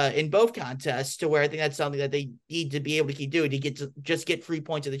in both contests, to where I think that's something that they need to be able to keep doing, to just get free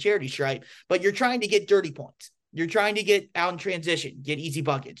points at the charity stripe. But you're trying to get dirty points. You're trying to get out in transition, get easy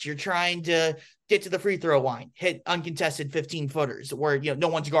buckets. You're trying to get to the free throw line, hit uncontested 15-footers where, no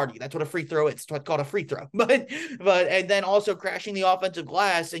one's guarding you. That's what a free throw is. It's what's called a free throw. But and then also crashing the offensive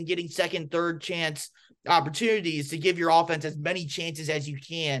glass and getting second, third chance opportunities to give your offense as many chances as you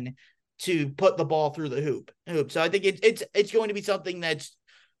can to put the ball through the hoop. So I think it's going to be something that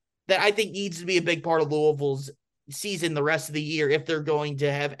I think needs to be a big part of Louisville's season the rest of the year, if they're going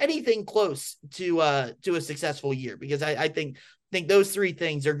to have anything close to a successful year, because I think those three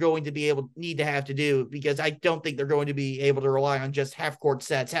things are going to need to have to do, because I don't think they're going to be able to rely on just half court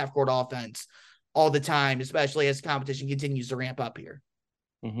sets, half court offense all the time, especially as competition continues to ramp up here.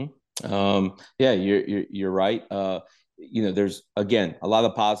 Yeah, you're right. There's, again, a lot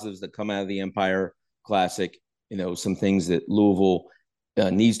of positives that come out of the Empire Classic, some things that Louisville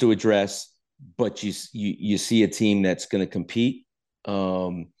needs to address, but you see a team that's going to compete,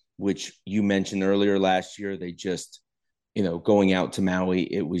 which you mentioned earlier last year. They just, going out to Maui,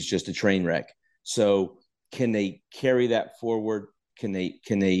 it was just a train wreck. So can they carry that forward? Can they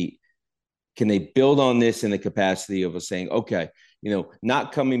build on this in the capacity of us saying, okay,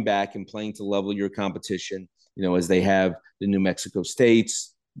 not coming back and playing to level your competition, as they have the New Mexico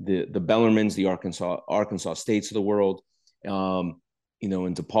States, the Bellarmins, the Arkansas States of the world, and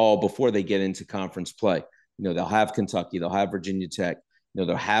DePaul, before they get into conference play. They'll have Kentucky, they'll have Virginia Tech,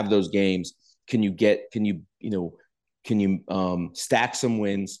 they'll have those games. Can you stack some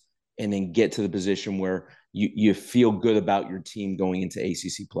wins and then get to the position where you feel good about your team going into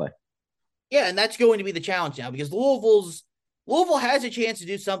ACC play? Yeah, and that's going to be the challenge now, because Louisville has a chance to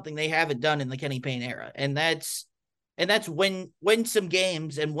do something they haven't done in the Kenny Payne era, and that's win some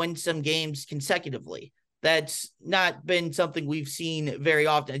games and win some games consecutively. That's not been something we've seen very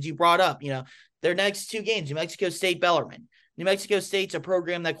often. As you brought up, their next two games, New Mexico State, Bellarmine. New Mexico State's a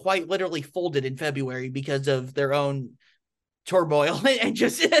program that quite literally folded in February because of their own turmoil and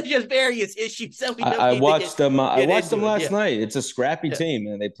just various issues. That we I watched them. I watched them last night. It's a scrappy team,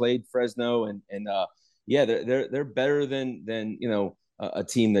 and they played Fresno, and they're better than a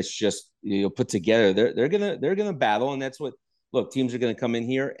team that's just put together. They're gonna battle, and that's what. Look, teams are going to come in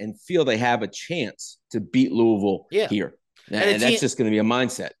here and feel they have a chance to beat Louisville here. And that's just going to be a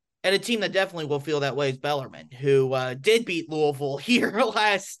mindset. And a team that definitely will feel that way is Bellarmine, who did beat Louisville here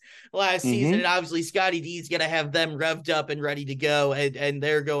last season. And obviously Scotty D's going to have them revved up and ready to go. And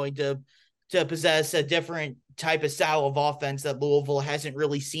they're going to possess a different type of style of offense that Louisville hasn't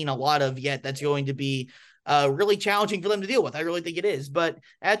really seen a lot of yet. That's going to be really challenging for them to deal with. I really think it is. But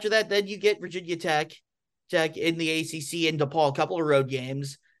after that, then you get Virginia Tech in the ACC and DePaul, a couple of road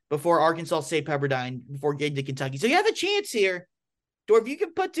games before Arkansas State, Pepperdine, before getting to Kentucky. So you have a chance here, or if you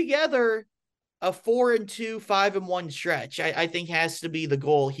can put together a 4-2, 5-1 stretch, I think has to be the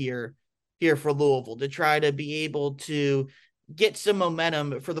goal here for Louisville, to try to be able to get some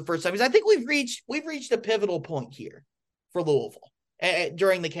momentum for the first time. Because I think we've reached a pivotal point here for Louisville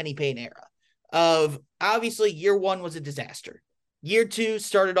during the Kenny Payne era. Of obviously year one was a disaster. Year two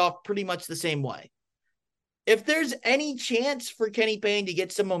started off pretty much the same way. If there's any chance for Kenny Payne to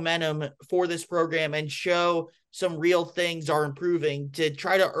get some momentum for this program and show some real things are improving to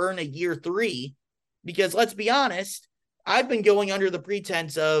try to earn a year three, because let's be honest, I've been going under the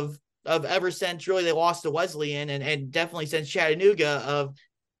pretense of ever since really they lost to Wesleyan and definitely since Chattanooga of,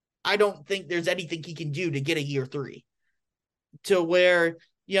 I don't think there's anything he can do to get a year three, to where,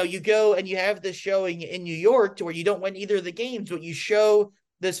 you go and you have this showing in New York to where you don't win either of the games, but you show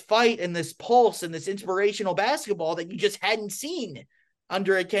this fight and this pulse and this inspirational basketball that you just hadn't seen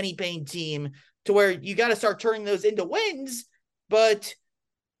under a Kenny Payne team, to where you got to start turning those into wins. But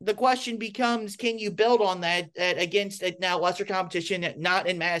the question becomes, can you build on that against a now lesser competition, not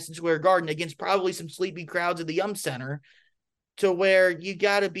in Madison Square Garden, against probably some sleepy crowds at the Yum Center, to where you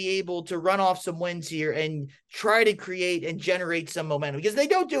got to be able to run off some wins here and try to create and generate some momentum, because they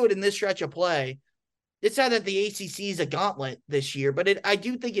don't do it in this stretch of play. It's not that the ACC is a gauntlet this year, but I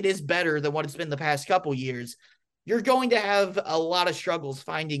do think it is better than what it's been the past couple years. you're going to have a lot of struggles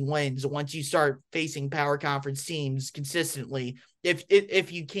finding wins once you start facing power conference teams consistently.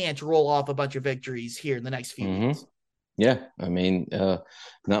 If you can't roll off a bunch of victories here in the next few weeks. Yeah, I mean,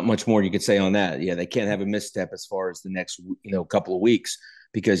 not much more you could say on that. Yeah, they can't have a misstep as far as the next, couple of weeks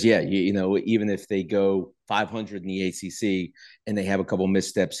because, yeah, even if they go 500 in the ACC and they have a couple of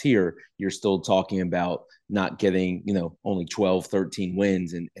missteps here, you're still talking about not getting, only 12, 13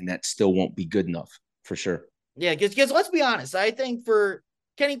 wins, and that still won't be good enough for sure. Yeah, because let's be honest, I think for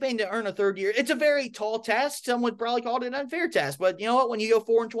Kenny Payne to earn a third year, it's a very tall task. Some would probably call it an unfair task, but you know what? When you go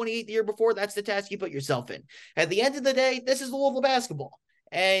 4-28 the year before, that's the task you put yourself in. At the end of the day, this is Louisville basketball.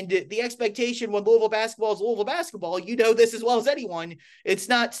 And the expectation when Louisville basketball is Louisville basketball, you know this as well as anyone. It's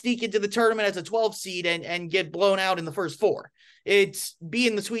not sneak into the tournament as a 12 seed and get blown out in the first four. It's be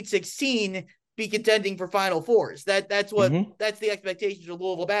in the Sweet 16, be contending for Final Fours. That's the expectations of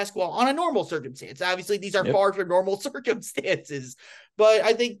Louisville basketball on a normal circumstance. Obviously, these are far from normal circumstances, but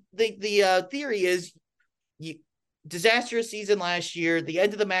I think the theory is disastrous season last year. The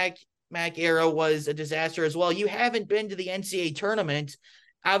end of the MAC era was a disaster as well. You haven't been to the NCAA tournament.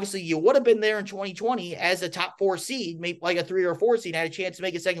 Obviously, you would have been there in 2020 as a top 4 seed, maybe like a 3 or 4 seed, had a chance to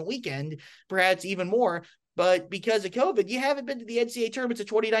make a second weekend, perhaps even more. But because of COVID, you haven't been to the NCAA tournament since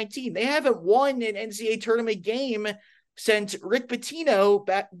 2019. They haven't won an NCAA tournament game since Rick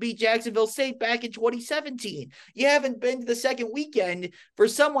Pitino beat Jacksonville State back in 2017. You haven't been to the second weekend. For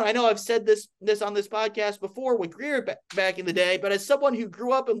someone, I know I've said this on this podcast before with Greer back in the day, but as someone who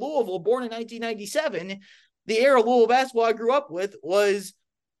grew up in Louisville, born in 1997, the era of Louisville basketball I grew up with was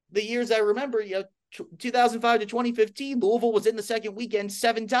the years I remember, 2005 to 2015, Louisville was in the second weekend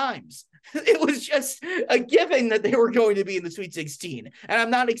 7 times. It was just a given that they were going to be in the Sweet 16. And I'm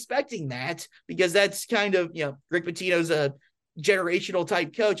not expecting that because that's kind of, Rick Pitino's a generational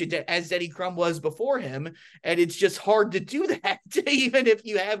type coach, as Eddie Crum was before him. And it's just hard to do that, even if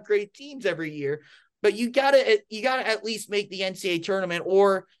you have great teams every year. But you gotta at least make the NCAA tournament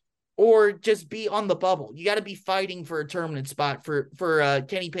or just be on the bubble. You got to be fighting for a tournament spot for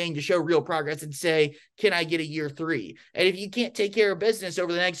Kenny Payne to show real progress and say, can I get a year 3? And if you can't take care of business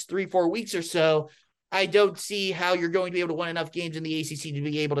over the next 3-4 weeks or so, I don't see how you're going to be able to win enough games in the ACC to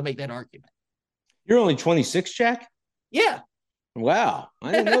be able to make that argument. You're only 26, Jack? Yeah. Wow.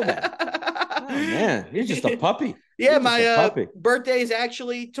 I didn't know that. Oh, man. You're just a puppy. Yeah, my birthday is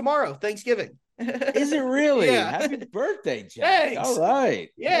actually tomorrow, Thanksgiving. Is it really? Yeah. Happy birthday, Jack. Thanks. All right.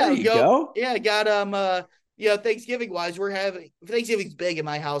 Yeah, there you go. Yeah, got Thanksgiving wise, Thanksgiving's big in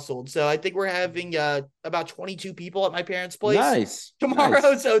my household. So I think we're having about 22 people at my parents' place. Nice. Tomorrow.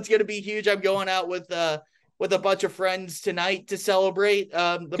 Nice. So it's gonna be huge. I'm going out with a bunch of friends tonight to celebrate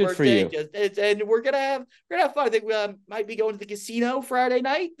the Good birthday. For you. And we're gonna have fun. I think we might be going to the casino Friday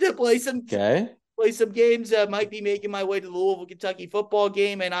night to play some games. Might be making my way to the Louisville, Kentucky football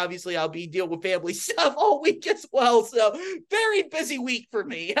game. And obviously I'll be dealing with family stuff all week as well. So very busy week for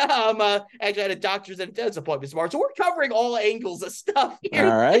me. Actually I had a doctor's and a dentist appointment tomorrow. So we're covering all angles of stuff here.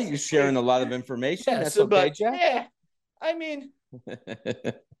 All right. You're sharing a lot of information. Yeah, That's okay, Jack. Yeah. I mean,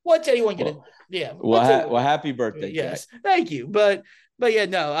 what's anyone going to, yeah. Well, happy birthday. Yes. Jack. Thank you. But yeah,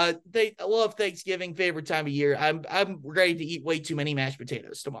 no, I love Thanksgiving, favorite time of year. I'm ready to eat way too many mashed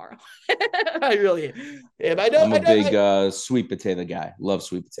potatoes tomorrow. I really am. I'm a big sweet potato guy. Love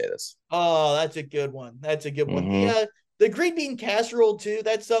sweet potatoes. Oh, that's a good one. Mm-hmm. The green bean casserole too.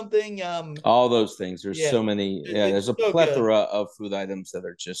 That's something. All those things. There's so many. Yeah, there's a plethora of food items that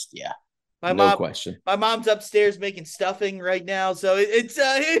are just no question. My mom's upstairs making stuffing right now, so it's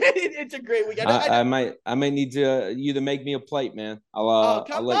a great week. I might need you to make me a plate, man. I'll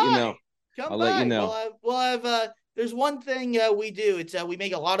let you know. I'll let you know. We'll have there's one thing we do. It's we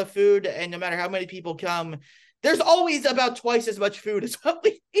make a lot of food, and no matter how many people come, there's always about twice as much food as what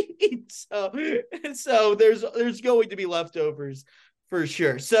we eat. So there's going to be leftovers for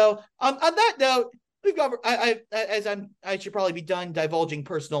sure. So on that note, we've got. I should probably be done divulging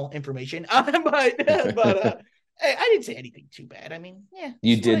personal information. But hey, I didn't say anything too bad. I mean, yeah.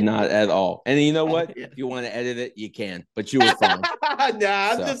 You did not at all. And you know what? If you want to edit it, you can. But you were fine. I'm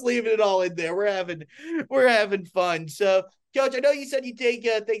just leaving it all in there. We're having fun. So, Coach, I know you said you take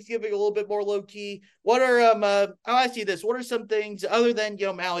Thanksgiving a little bit more low key. What are I'll ask you this: what are some things other than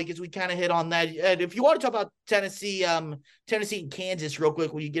Maui? Because we kind of hit on that. And if you want to talk about Tennessee and Kansas real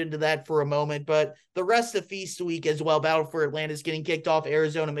quick, when you get into that for a moment, but the rest of Feast Week as well. Battle for Atlanta is getting kicked off.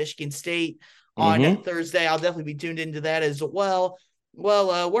 Arizona, Michigan State on Thursday. I'll definitely be tuned into that as well.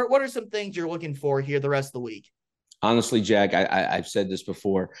 Well, what are some things you're looking for here the rest of the week? Honestly, Jack, I've said this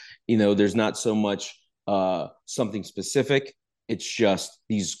before. There's not so much something specific. It's just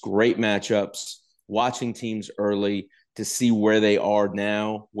these great matchups, watching teams early to see where they are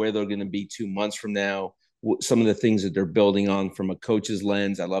now, where they're going to be 2 months from now, some of the things that they're building on from a coach's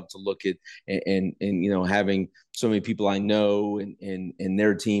lens. I love to look at and having so many people I know and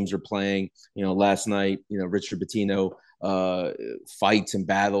their teams are playing. Last night, Richard Pitino fights and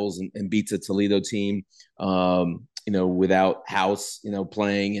battles and beats a Toledo team. Without House,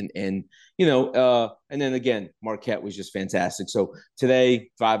 playing and then again, Marquette was just fantastic. So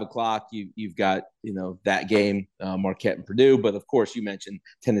today, 5:00, you've got, that game, Marquette and Purdue, but of course you mentioned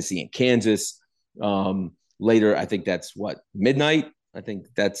Tennessee and Kansas. Later, I think that's midnight. I think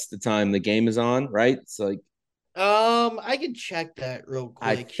that's the time the game is on, right? It's like, I can check that real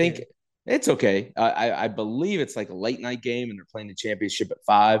quick. I think it's okay. I believe it's like a late night game and they're playing the championship at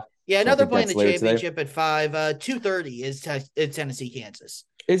 5. Yeah, I know they're playing the championship at 5. 2:30 is Tennessee, Kansas.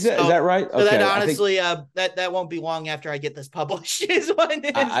 Is that right? So that honestly, that won't be long after I get this published. I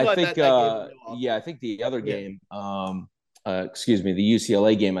think the other game, the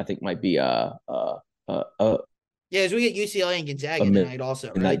UCLA game, I think might be as we get UCLA and Gonzaga tonight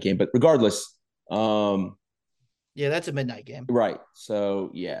also, right? Game, but regardless, that's a midnight game, right?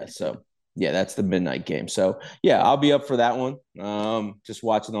 So that's the midnight game. So I'll be up for that one. Just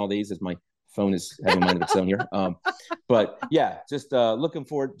watching all these as my phone is having a mind of its own here. But just looking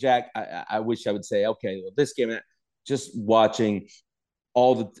forward, Jack. I wish I would say, okay, well, this game, just watching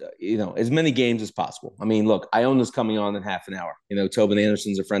all the, as many games as possible. I mean, look, Iona's coming on in half an hour. Tobin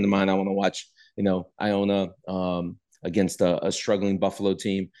Anderson's a friend of mine. I want to watch, Iona against a struggling Buffalo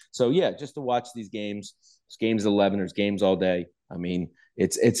team. So just to watch these games. There's games at 11. There's games all day. I mean,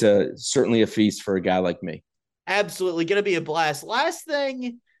 it's certainly a feast for a guy like me. Absolutely, gonna be a blast. Last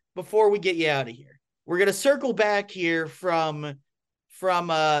thing before we get you out of here, we're gonna circle back here from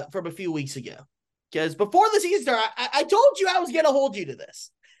a few weeks ago, because before the season started, I told you I was gonna hold you to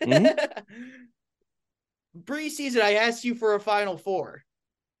this. Mm-hmm. Preseason, I asked you for a Final Four,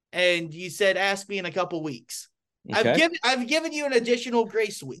 and you said, "Ask me in a couple weeks." Okay. I've given you an additional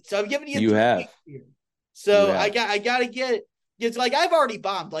grace week, so I've given you 3 weeks here. So I gotta get. It's like I've already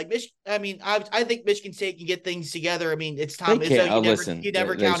bombed. Like I think Michigan State can get things together. I mean, it's Tom Izzo. You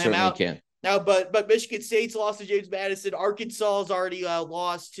never count him out. Now, but Michigan State's lost to James Madison. Arkansas has already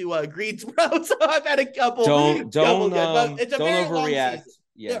lost to Greensboro. So I've had a couple. Don't overreact.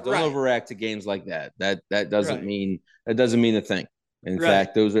 Don't overreact to games like that. That doesn't mean a thing. In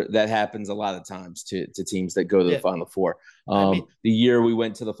fact, that happens a lot of times to teams that go to the Final Four. The year we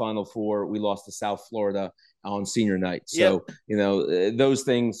went to the Final Four, we lost to South Florida on senior night. So, those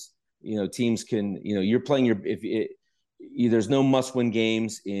things, teams can, you're playing there's no must-win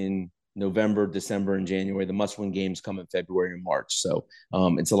games in November, December, and January. The must-win games come in February and March. So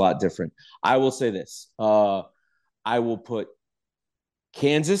it's a lot different. I will say this. I will put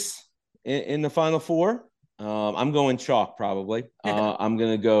Kansas in the Final Four. I'm going chalk probably. I'm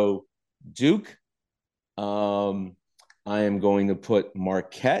going to go Duke. I am going to put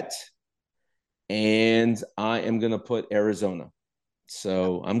Marquette. And I am going to put Arizona.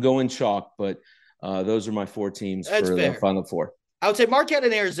 So I'm going chalk, but those are my 4 teams the Final Four. I would say Marquette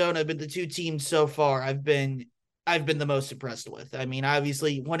and Arizona have been the 2 teams so far I've been the most impressed with. I mean,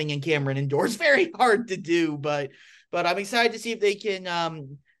 obviously winning in Cameron indoors very hard to do, but I'm excited to see if they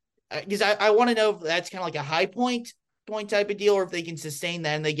can because I want to know if that's kind of like a high point type of deal, or if they can sustain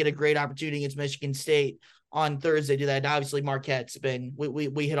that and they get a great opportunity against Michigan State on Thursday do that. And obviously Marquette's been,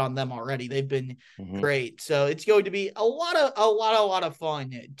 we hit on them already. They've been great. So it's going to be a lot of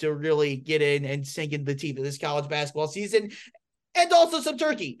fun to really get in and sink into the teeth of this college basketball season, and also some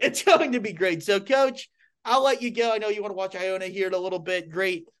turkey. It's going to be great. So Coach, I'll let you go. I know you want to watch Iona here in a little bit.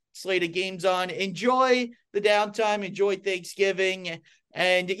 Great slate of games on. Enjoy the downtime, enjoy Thanksgiving.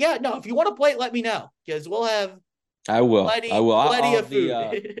 And if you want to play it, let me know, because we'll have I will. Plenty of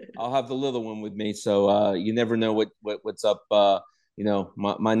food. I'll have the little one with me, so you never know what's up. My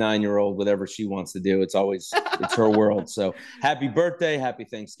 9-year-old, whatever she wants to do, it's her world. So happy birthday, happy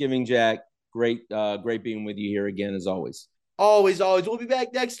Thanksgiving, Jack. Great being with you here again as always. Always. We'll be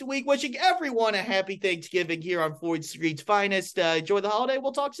back next week. Wishing everyone a happy Thanksgiving here on Floyd Street's Finest. Enjoy the holiday.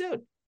 We'll talk soon.